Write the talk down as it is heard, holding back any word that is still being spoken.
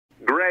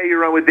Gray,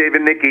 you're on with Dave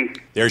and Nikki.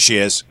 There she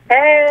is.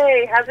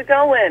 Hey, how's it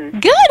going?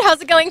 Good.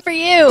 How's it going for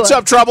you? What's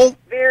up, Trouble?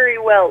 Very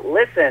well.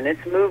 Listen,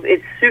 it's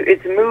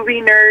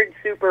movie nerd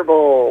Super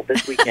Bowl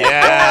this weekend.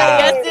 Yeah.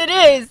 Yes, it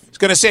is. I was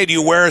going to say, do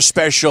you wear a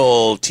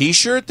special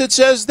T-shirt that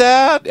says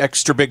that?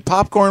 Extra big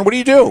popcorn? What do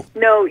you do?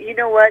 No, you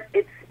know what?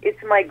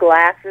 It's my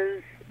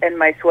glasses and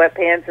my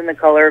sweatpants and the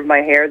color of my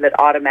hair that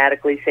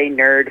automatically say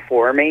nerd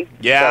for me.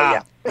 Yeah.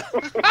 So,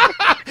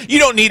 You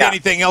don't need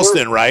anything else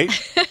then, right?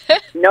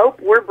 Nope,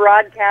 we're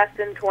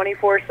broadcasting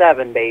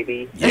 24/7,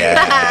 baby. I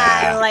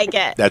Yeah. like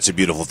it. That's a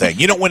beautiful thing.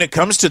 You know, when it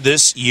comes to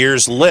this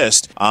year's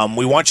list,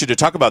 we want you to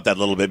talk about that a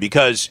little bit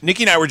because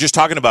Nikki and I were just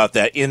talking about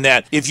that in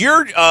that if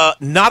you're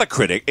not a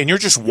critic and you're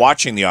just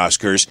watching the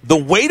Oscars, the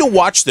way to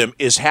watch them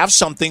is have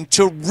something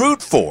to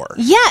root for.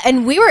 Yeah,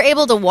 and we were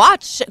able to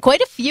watch quite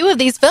a few of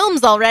these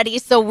films already,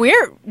 so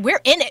we're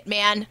in it,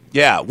 man.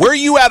 Yeah. Where are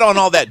you at on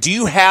all that? Do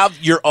you have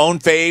your own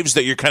faves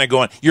that you're kind of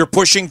going, you're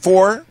pushing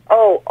for?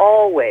 Oh,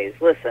 always.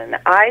 Listen,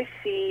 I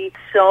see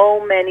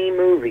so many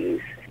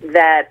movies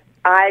that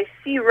I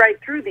see right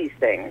through these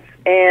things.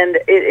 And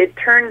it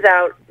turns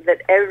out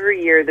that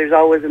every year there's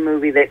always a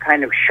movie that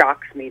kind of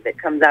shocks me, that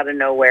comes out of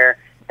nowhere,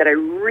 that I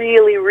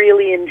really,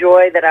 really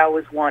enjoy, that I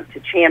always want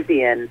to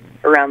champion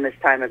around this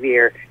time of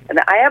year. And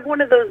I have one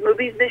of those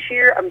movies this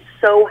year. I'm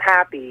so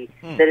happy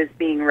that it's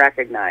being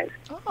recognized.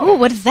 Oh,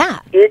 what is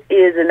that? It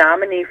is a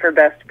nominee for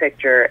Best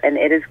Picture, and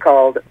it is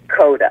called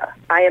Coda.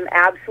 I am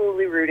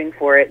absolutely rooting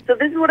for it. So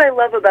this is what I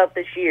love about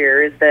this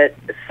year, is that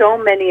so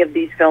many of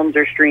these films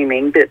are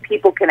streaming, that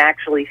people can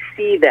actually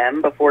see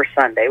them before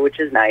Sunday, which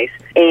is nice.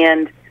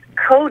 And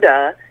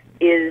Coda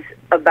is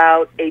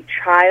about a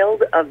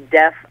child of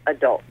deaf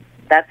adults.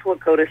 That's what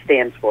CODA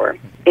stands for.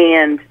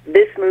 And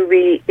this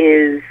movie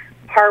is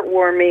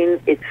heartwarming,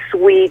 it's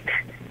sweet,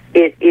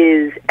 it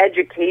is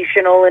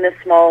educational in a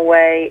small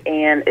way,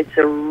 and it's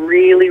a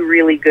really,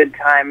 really good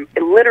time,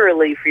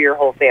 literally for your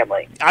whole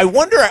family. I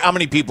wonder how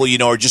many people, you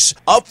know, are just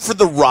up for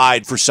the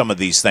ride for some of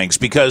these things.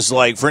 Because,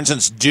 like, for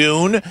instance,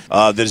 Dune,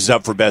 that is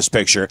up for Best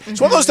Picture. It's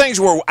one of those things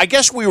where I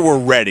guess we were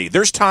ready.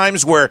 There's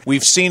times where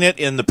we've seen it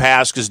in the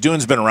past, because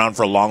Dune's been around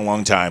for a long,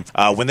 long time.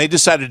 When they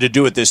decided to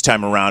do it this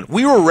time around,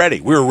 we were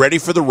ready. We were ready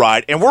for the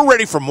ride, and we're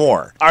ready for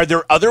more. Are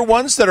there other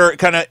ones that are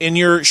kind of in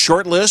your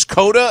short list?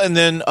 Coda and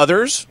then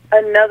others?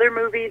 Another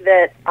movie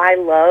that I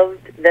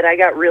loved, that I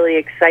got really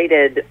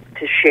excited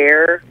to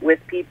share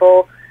with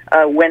people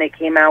when it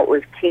came out,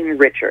 was King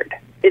Richard.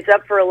 It's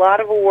up for a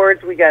lot of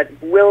awards. We got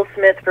Will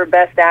Smith for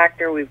Best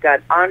Actor. We've got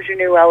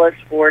Anjanou Ellis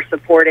for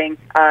supporting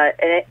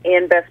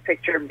and Best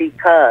Picture,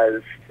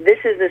 because this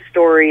is a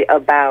story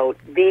about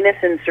Venus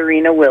and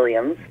Serena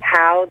Williams,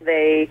 how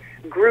they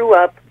grew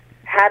up,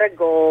 had a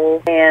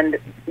goal, and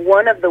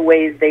one of the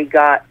ways they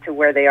got to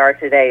where they are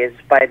today is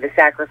by the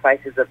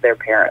sacrifices of their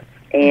parents.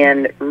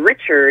 And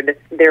Richard,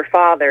 their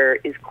father,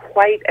 is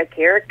quite a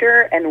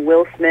character, and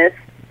Will Smith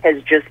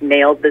has just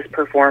nailed this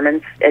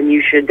performance, and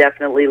you should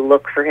definitely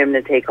look for him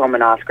to take home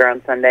an Oscar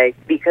on Sunday,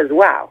 because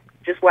wow,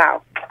 just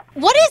wow.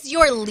 What is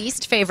your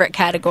least favorite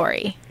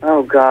category?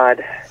 Oh,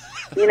 God.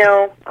 You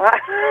know,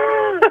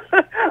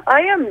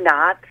 I am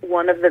not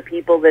one of the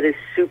people that is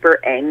super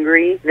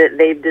angry that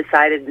they've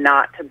decided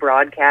not to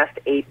broadcast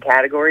 8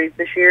 categories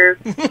this year.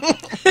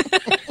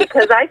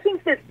 Because I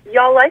think that,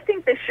 I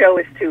think this show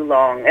is too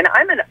long, and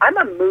I'm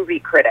a movie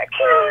critic.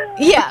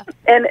 Yeah.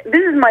 And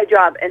this is my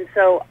job, and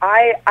so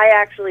I'm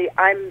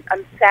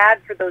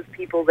sad for those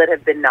people that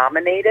have been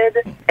nominated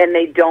and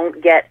they don't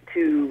get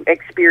to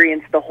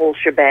experience the whole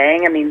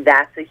shebang. I mean,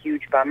 that's a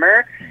huge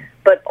bummer.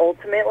 But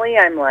ultimately,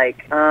 I'm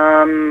like,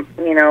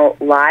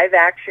 live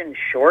action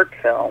short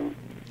film.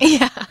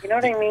 Yeah. You know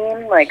what I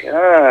mean? Like,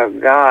 oh,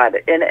 God.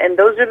 And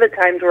those are the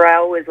times where I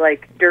always,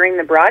 like, during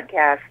the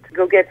broadcast,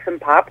 go get some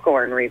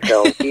popcorn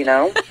refills, you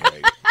know?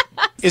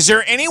 Is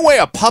there any way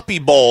a puppy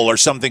bowl or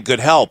something could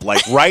help,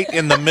 like right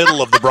in the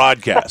middle of the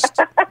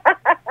broadcast?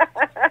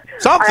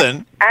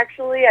 Something.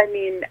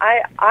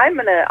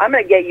 I'm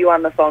gonna get you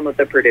on the phone with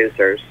the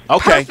producers.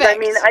 Okay. Perfect. I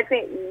mean, I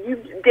think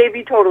Dave,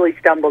 you totally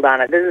stumbled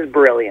on it. This is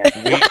brilliant.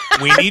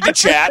 We need to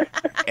chat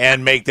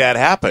and make that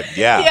happen.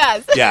 Yeah.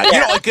 Yes. Yeah. You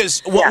know,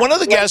 because one of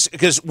the guests,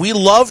 because we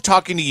love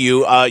talking to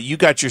you. You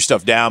got your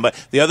stuff down, but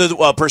the other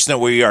person that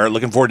we are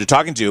looking forward to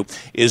talking to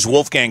is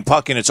Wolfgang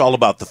Puck, and it's all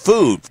about the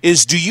food.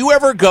 Do you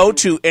ever go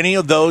to any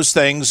of those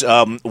things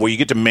where you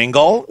get to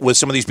mingle with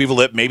some of these people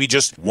that maybe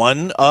just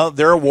won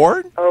their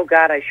award? Oh,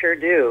 God, I sure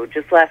do.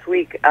 Just last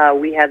week,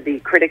 we had the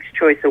Critics'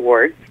 Choice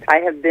Awards. I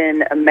have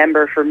been a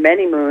member for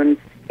many moons,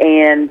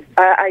 and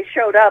I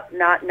showed up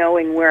not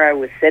knowing where I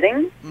was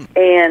sitting.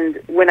 And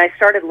when I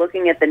started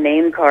looking at the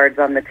name cards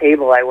on the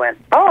table, I went,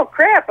 oh,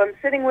 crap, I'm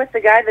sitting with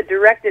the guy that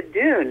directed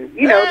Dune.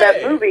 You know,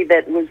 that movie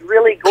that was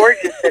really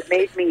gorgeous that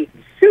made me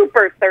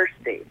super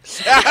thirsty.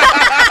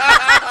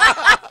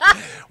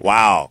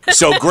 Wow.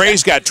 So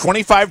Gray's got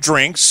 25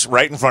 drinks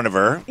right in front of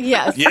her.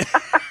 Yes. Yeah.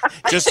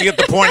 just to get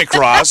the point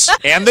across.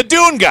 And the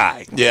Dune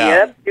guy. Yeah.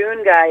 Yep,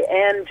 Dune guy.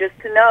 And just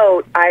to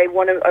note, I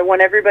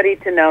want everybody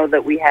to know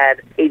that we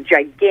had a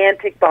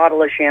gigantic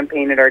bottle of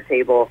champagne at our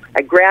table.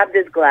 I grabbed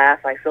his glass,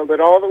 I filled it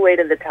all the way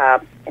to the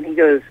top, and he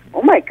goes,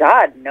 "Oh my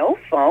God, no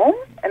foam?"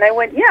 And I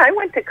went, "Yeah, I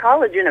went to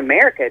college in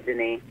America,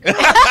 Denise."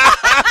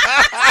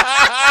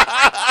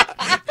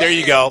 There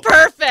you go.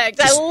 Perfect.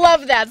 I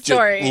love that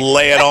story. Just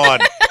lay it on.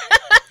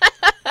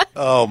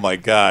 Oh my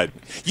God!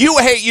 We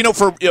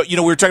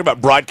were talking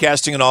about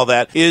broadcasting and all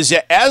that. Is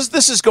as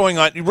this is going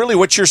on, really,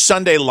 what's your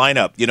Sunday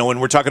lineup? When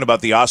we're talking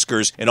about the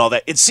Oscars and all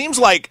that, it seems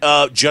like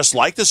just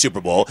like the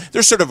Super Bowl,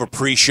 there's sort of a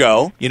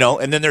pre-show,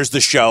 and then there's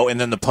the show, and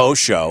then the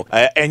post-show,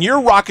 and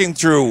you're rocking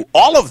through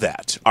all of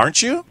that,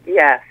 aren't you?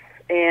 Yes,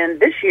 and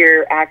this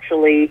year,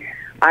 actually,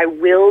 I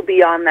will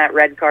be on that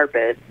red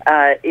carpet.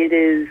 It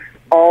is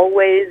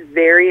always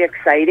very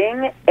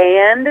exciting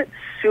and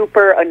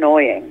super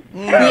annoying.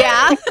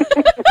 Yeah.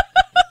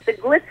 The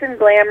glitz and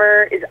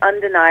glamour is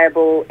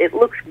undeniable. It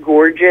looks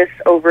gorgeous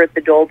over at the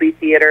Dolby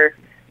Theater,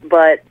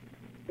 but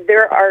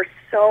there are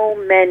so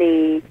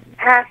many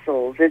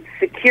hassles. It's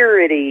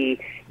security.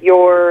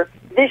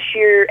 This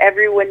year,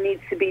 everyone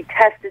needs to be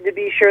tested to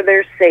be sure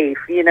they're safe,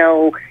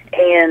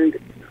 and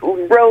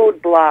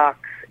roadblocks,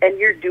 and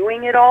you're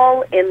doing it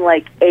all in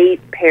like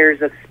 8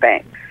 pairs of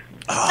Spanx.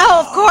 Oh,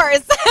 of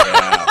course.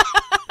 Yeah.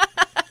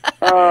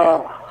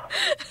 Oh.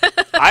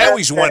 I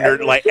always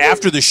wondered, like,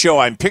 after the show,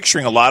 I'm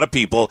picturing a lot of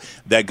people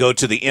that go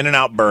to the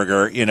In-N-Out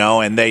Burger,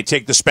 and they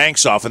take the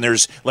Spanx off, and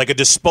there's like a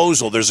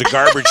disposal. There's a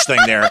garbage thing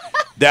there.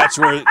 That's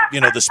where,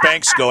 the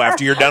Spanx go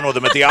after you're done with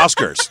them at the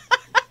Oscars.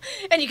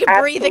 And you can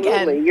breathe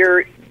again.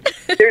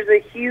 There's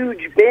a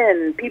huge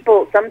bin.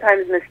 People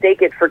sometimes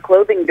mistake it for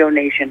clothing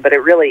donation, but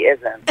it really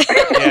isn't.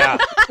 Yeah,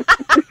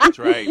 that's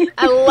right.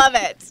 I love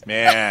it.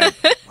 Man,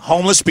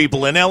 homeless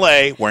people in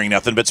L.A. wearing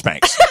nothing but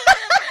Spanx.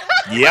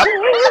 Yep.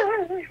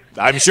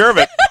 I'm sure of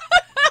it.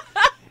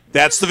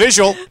 That's the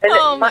visual.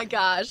 Oh my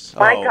gosh!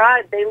 My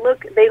God, they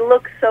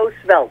look so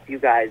svelte, you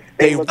guys.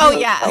 They look so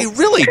yeah, svelte.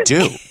 They really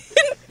do.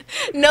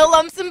 No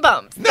lumps and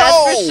bumps. No.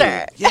 That's for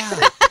sure.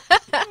 Yeah.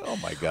 Oh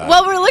my God.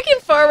 Well, we're looking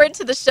forward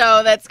to the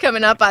show that's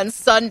coming up on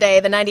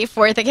Sunday, the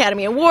 94th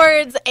Academy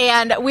Awards,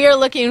 and we are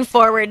looking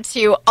forward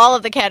to all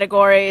of the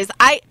categories.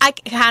 I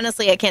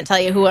honestly, I can't tell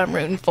you who I'm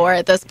rooting for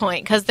at this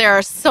point because there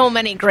are so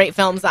many great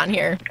films on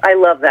here. I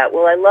love that.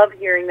 Well, I love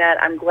hearing that.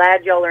 I'm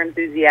glad y'all are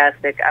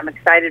enthusiastic. I'm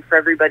excited for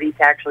everybody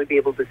to actually be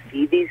able to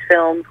see these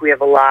films. We have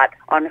a lot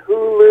on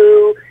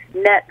Hulu,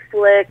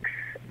 Netflix,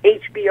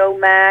 HBO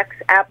Max,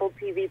 Apple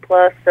TV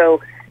Plus,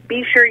 so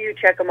be sure you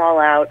check them all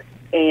out.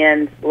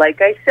 And like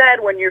I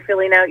said, when you're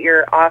filling out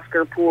your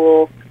Oscar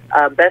pool,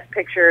 Best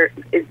Picture,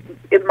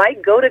 it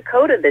might go to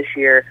Coda this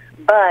year,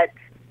 but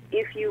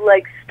if you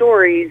like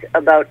stories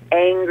about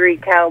angry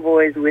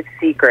cowboys with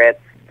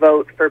secrets,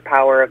 vote for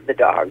Power of the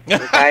Dog.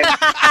 Okay?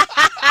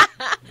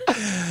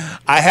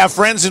 I have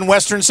friends in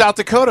western South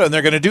Dakota, and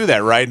they're going to do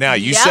that right now.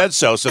 You said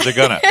so they're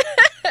going to.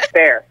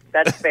 Fair.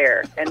 That's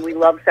fair. And we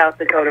love South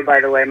Dakota, by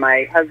the way.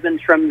 My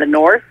husband's from the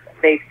north.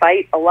 They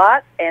fight a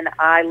lot, and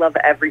I love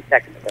every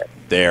second of it.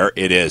 There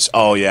it is.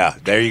 Oh, yeah.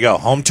 There you go.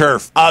 Home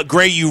turf.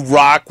 Gray, you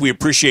rock. We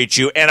appreciate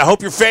you. And I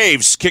hope your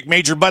faves kick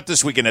major butt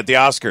this weekend at the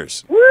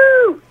Oscars.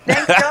 Woo!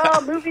 Thanks,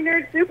 y'all. Movie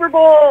Nerd Super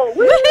Bowl.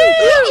 Woo!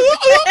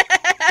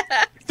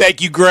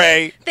 Thank you,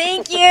 Gray.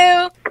 Thank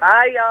you.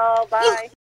 Bye, y'all. Bye.